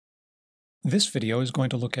This video is going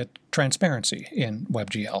to look at transparency in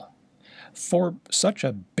WebGL. For such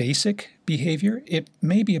a basic behavior, it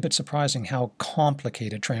may be a bit surprising how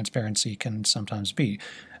complicated transparency can sometimes be.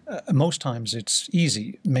 Most times it's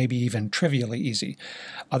easy, maybe even trivially easy.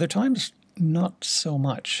 Other times, not so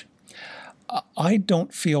much. I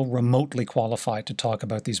don't feel remotely qualified to talk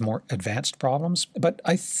about these more advanced problems, but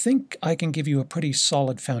I think I can give you a pretty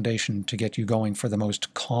solid foundation to get you going for the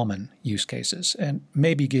most common use cases, and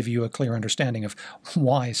maybe give you a clear understanding of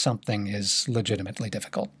why something is legitimately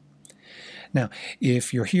difficult. Now,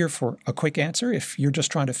 if you're here for a quick answer, if you're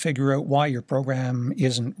just trying to figure out why your program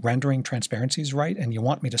isn't rendering transparencies right and you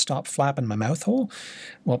want me to stop flapping my mouth hole,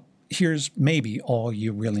 well, here's maybe all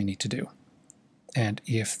you really need to do. And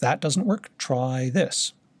if that doesn't work, try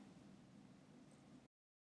this.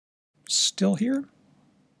 Still here?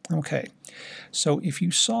 Okay, so if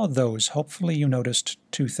you saw those, hopefully you noticed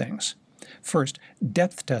two things. First,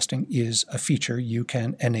 depth testing is a feature you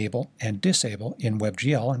can enable and disable in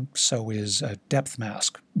WebGL, and so is a depth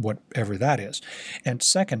mask, whatever that is. And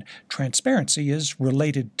second, transparency is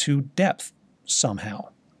related to depth somehow.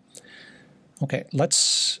 Okay,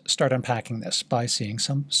 let's start unpacking this by seeing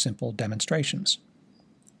some simple demonstrations.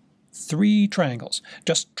 3 triangles,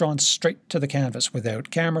 just drawn straight to the canvas without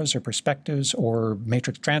cameras or perspectives or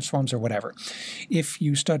matrix transforms or whatever. If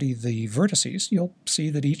you study the vertices, you'll see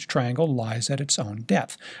that each triangle lies at its own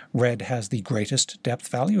depth. Red has the greatest depth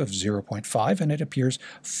value of 0.5, and it appears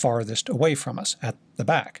farthest away from us at the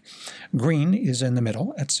back. Green is in the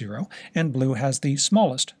middle at 0, and blue has the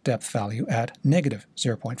smallest depth value at negative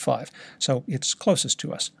 0.5, so it's closest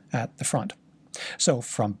to us at the front. So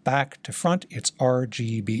from back to front, it's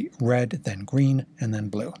RGB, red, then green, and then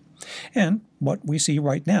blue. And what we see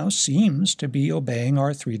right now seems to be obeying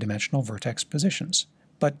our 3-dimensional vertex positions.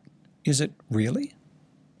 But is it really?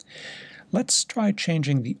 Let's try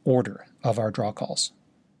changing the order of our draw calls.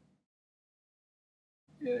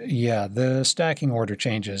 Yeah, the stacking order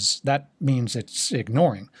changes. That means it's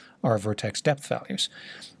ignoring our vertex depth values.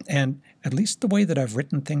 And at least the way that I've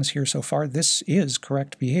written things here so far, this is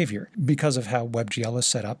correct behavior because of how WebGL is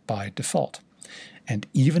set up by default. And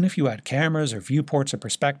even if you add cameras or viewports or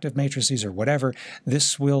perspective matrices or whatever,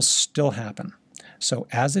 this will still happen. So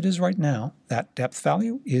as it is right now, that depth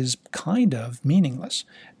value is kind of meaningless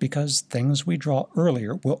because things we draw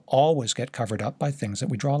earlier will always get covered up by things that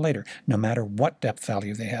we draw later, no matter what depth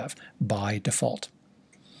value they have by default.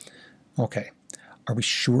 Okay, are we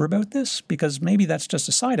sure about this? Because maybe that's just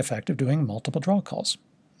a side effect of doing multiple draw calls.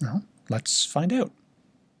 Well, let's find out.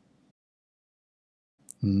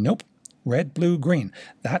 Nope. Red, blue, green.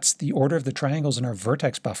 That's the order of the triangles in our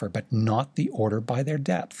vertex buffer, but not the order by their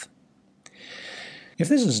depth. If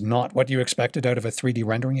this is not what you expected out of a 3D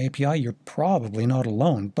rendering API, you're probably not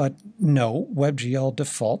alone. But no, WebGL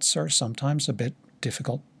defaults are sometimes a bit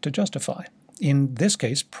difficult to justify. In this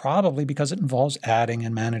case, probably because it involves adding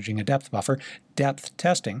and managing a depth buffer, depth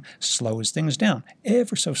testing slows things down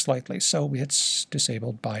ever so slightly, so it's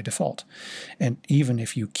disabled by default. And even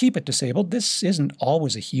if you keep it disabled, this isn't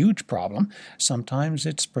always a huge problem. Sometimes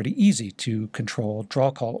it's pretty easy to control draw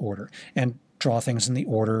call order and draw things in the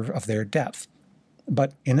order of their depth.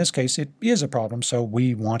 But in this case, it is a problem, so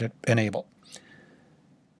we want it enabled.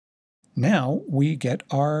 Now we get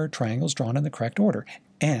our triangles drawn in the correct order,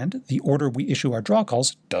 and the order we issue our draw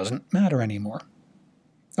calls doesn't matter anymore.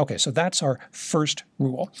 Okay, so that's our first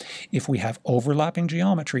rule. If we have overlapping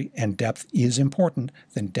geometry and depth is important,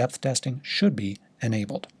 then depth testing should be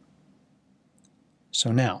enabled.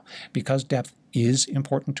 So now, because depth is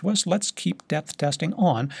important to us, let's keep depth testing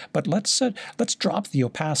on, but let's drop the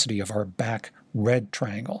opacity of our back red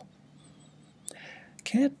triangle.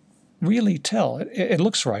 Can't really tell. It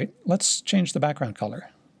looks right. Let's change the background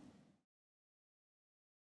color.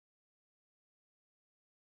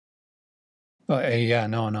 Yeah,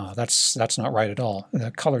 no, that's not right at all.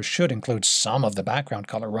 The color should include some of the background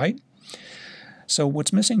color, right? So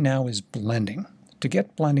what's missing now is blending. To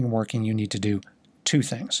get blending working, you need to do 2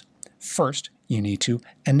 things. First, you need to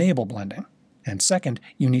enable blending. And second,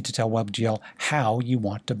 you need to tell WebGL how you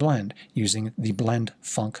want to blend using the blend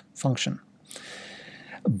func function.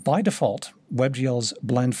 By default, WebGL's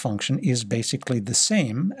blend function is basically the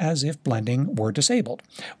same as if blending were disabled,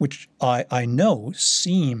 which I know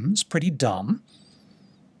seems pretty dumb.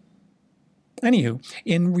 Anywho,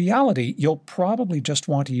 in reality, you'll probably just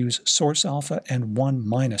want to use source alpha and 1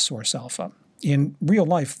 minus source alpha. In real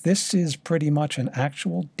life, this is pretty much an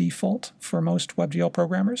actual default for most WebGL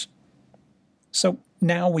programmers. So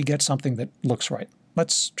now we get something that looks right.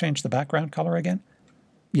 Let's change the background color again.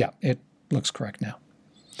 Yeah, it looks correct now.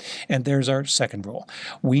 And there's our second rule.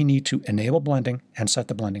 We need to enable blending and set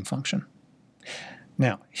the blending function.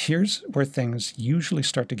 Now, here's where things usually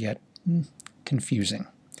start to get confusing.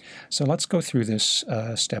 So let's go through this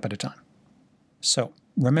step at a time. So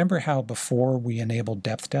remember how before we enabled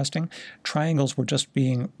depth testing, triangles were just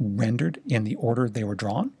being rendered in the order they were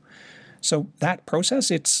drawn? So that process,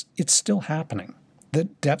 it's still happening. The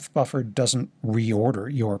depth buffer doesn't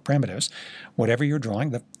reorder your primitives. Whatever you're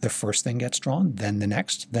drawing, the first thing gets drawn, then the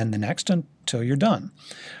next, until you're done.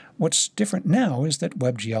 What's different now is that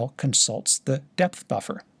WebGL consults the depth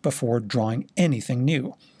buffer before drawing anything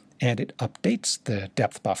new, and it updates the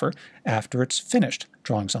depth buffer after it's finished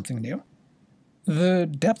drawing something new. The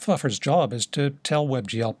depth buffer's job is to tell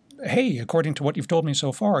WebGL, hey, according to what you've told me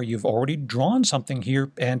so far, you've already drawn something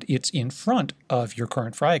here and it's in front of your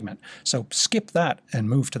current fragment. So skip that and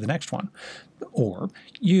move to the next one. Or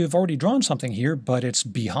you've already drawn something here, but it's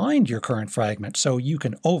behind your current fragment, so you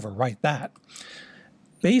can overwrite that.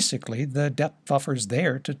 Basically, the depth buffer's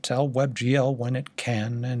there to tell WebGL when it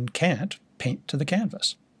can and can't paint to the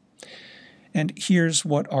canvas. And here's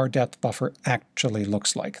what our depth buffer actually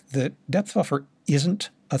looks like. The depth buffer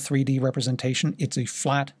isn't a 3D representation, it's a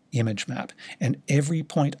flat image map, and every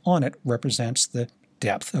point on it represents the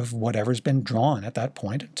depth of whatever's been drawn at that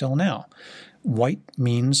point until now. White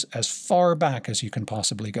means as far back as you can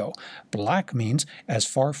possibly go. Black means as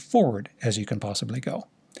far forward as you can possibly go.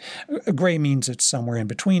 Gray means it's somewhere in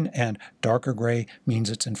between, and darker gray means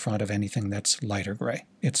it's in front of anything that's lighter gray.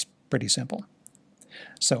 It's pretty simple.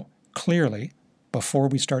 So clearly, before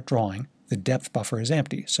we start drawing, the depth buffer is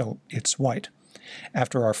empty, so it's white.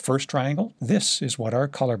 After our first triangle, this is what our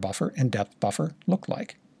color buffer and depth buffer look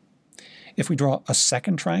like. If we draw a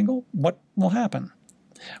second triangle, what will happen?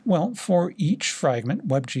 Well, for each fragment,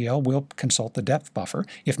 WebGL will consult the depth buffer.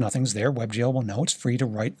 If nothing's there, WebGL will know it's free to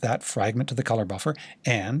write that fragment to the color buffer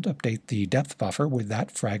and update the depth buffer with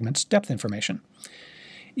that fragment's depth information.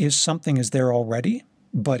 If something is there already,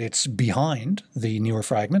 but it's behind the newer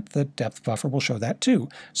fragment, the depth buffer will show that too.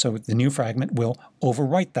 So the new fragment will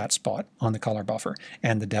overwrite that spot on the color buffer,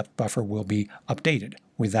 and the depth buffer will be updated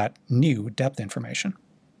with that new depth information.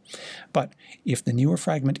 But if the newer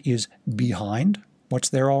fragment is behind what's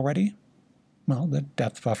there already, well, the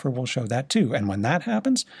depth buffer will show that too. And when that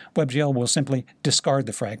happens, WebGL will simply discard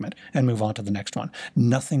the fragment and move on to the next one.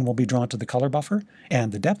 Nothing will be drawn to the color buffer,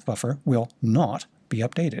 and the depth buffer will not be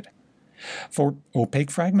updated. For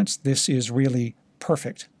opaque fragments, this is really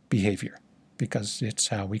perfect behavior because it's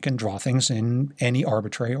how we can draw things in any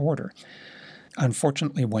arbitrary order.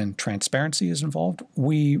 Unfortunately, when transparency is involved,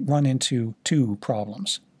 we run into two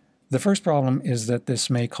problems. The first problem is that this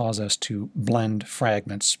may cause us to blend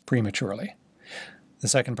fragments prematurely. The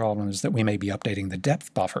second problem is that we may be updating the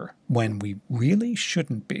depth buffer when we really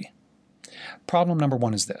shouldn't be. Problem number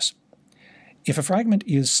one is this. If a fragment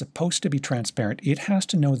is supposed to be transparent, it has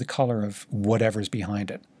to know the color of whatever's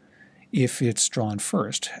behind it. If it's drawn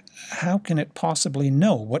first, how can it possibly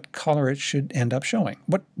know what color it should end up showing?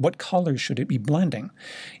 What colors should it be blending?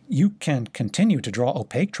 You can continue to draw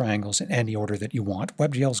opaque triangles in any order that you want.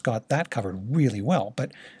 WebGL's got that covered really well,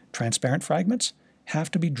 but transparent fragments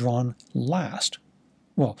have to be drawn last.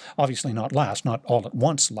 Well, obviously not last, not all at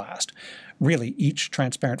once last. Really, each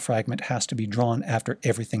transparent fragment has to be drawn after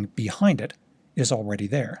everything behind it is already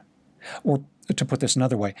there. Or, to put this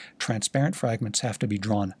another way, transparent fragments have to be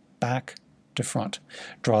drawn back to front.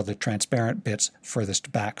 Draw the transparent bits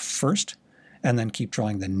furthest back first, and then keep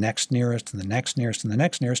drawing the next nearest and the next nearest and the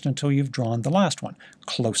next nearest until you've drawn the last one,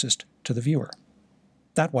 closest to the viewer.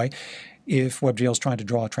 That way, if WebGL is trying to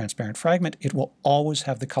draw a transparent fragment, it will always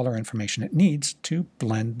have the color information it needs to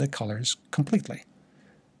blend the colors completely.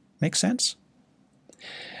 Make sense?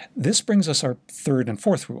 This brings us our third and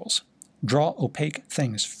fourth rules. Draw opaque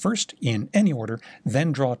things first in any order,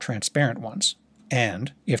 then draw transparent ones.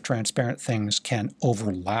 And if transparent things can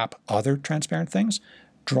overlap other transparent things,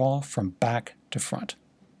 draw from back to front.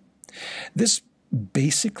 This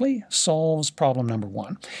basically solves problem number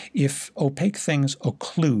one. If opaque things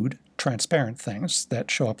occlude transparent things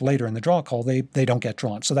that show up later in the draw call, they don't get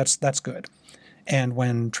drawn. So that's good. And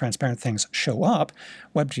when transparent things show up,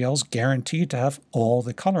 WebGL's guaranteed to have all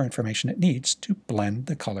the color information it needs to blend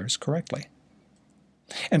the colors correctly.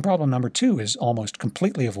 And problem number two is almost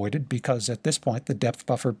completely avoided because at this point the depth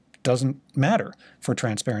buffer doesn't matter for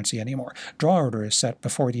transparency anymore. Draw order is set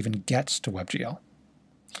before it even gets to WebGL.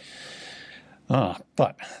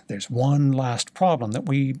 But there's one last problem that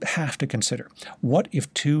we have to consider. What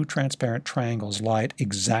if two transparent triangles lie at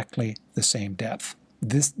exactly the same depth?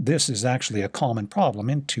 This is actually a common problem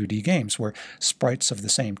in 2D games where sprites of the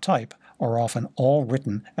same type are often all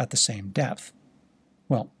written at the same depth.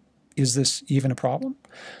 Well, is this even a problem?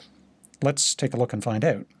 Let's take a look and find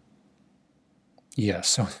out. Yes,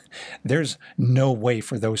 so there's no way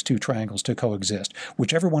for those two triangles to coexist.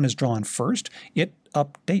 Whichever one is drawn first, it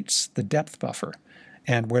updates the depth buffer.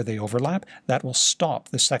 And where they overlap, that will stop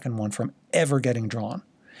the second one from ever getting drawn.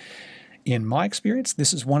 In my experience,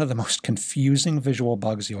 this is one of the most confusing visual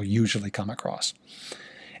bugs you'll usually come across.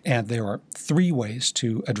 And there are 3 ways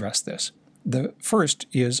to address this. The first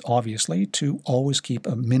is obviously to always keep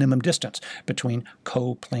a minimum distance between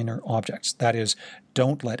coplanar objects. That is,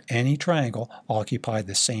 don't let any triangle occupy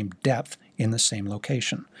the same depth in the same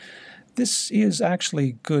location. This is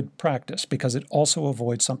actually good practice because it also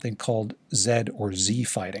avoids something called Z or Z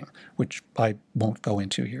fighting, which I won't go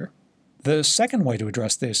into here. The second way to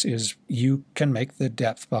address this is you can make the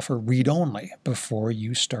depth buffer read-only before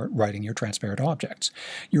you start writing your transparent objects.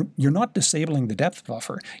 You're not disabling the depth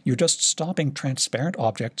buffer, you're just stopping transparent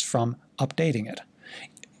objects from updating it.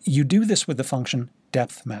 You do this with the function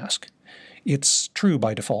depth mask. It's true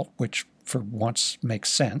by default, which for once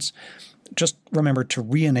makes sense. Just remember to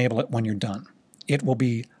re-enable it when you're done. It will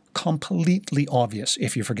be completely obvious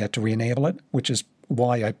if you forget to re-enable it, which is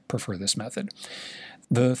why I prefer this method.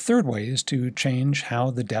 The third way is to change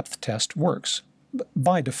how the depth test works.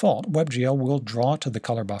 By default, WebGL will draw to the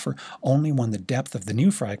color buffer only when the depth of the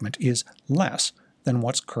new fragment is less than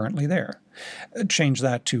what's currently there. Change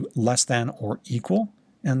that to less than or equal,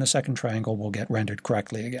 and the second triangle will get rendered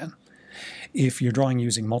correctly again. If you're drawing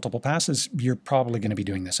using multiple passes, you're probably going to be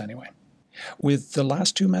doing this anyway. With the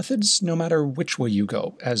last 2 methods, no matter which way you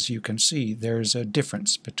go, as you can see, there's a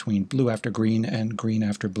difference between blue after green and green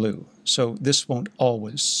after blue. So this won't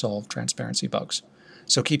always solve transparency bugs.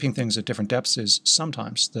 So keeping things at different depths is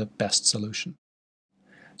sometimes the best solution.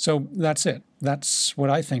 So that's it. That's what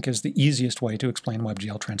I think is the easiest way to explain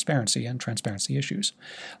WebGL transparency and transparency issues.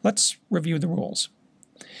 Let's review the rules.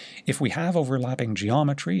 If we have overlapping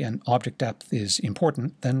geometry and object depth is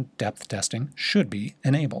important, then depth testing should be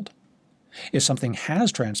enabled. If something has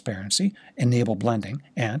transparency, enable blending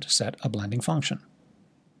and set a blending function.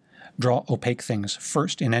 Draw opaque things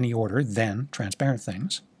first in any order, then transparent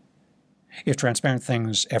things. If transparent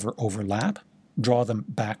things ever overlap, draw them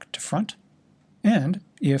back to front. And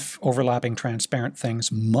if overlapping transparent things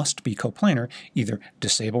must be coplanar, either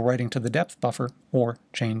disable writing to the depth buffer or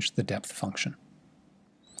change the depth function.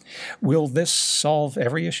 Will this solve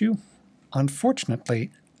every issue?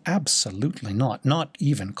 Unfortunately, absolutely not. Not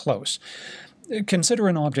even close. Consider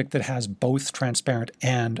an object that has both transparent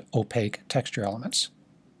and opaque texture elements.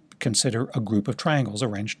 Consider a group of triangles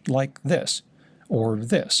arranged like this, or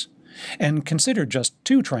this. And consider just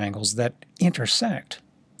 2 triangles that intersect.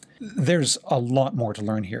 There's a lot more to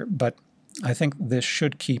learn here, but I think this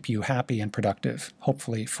should keep you happy and productive,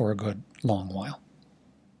 hopefully for a good long while.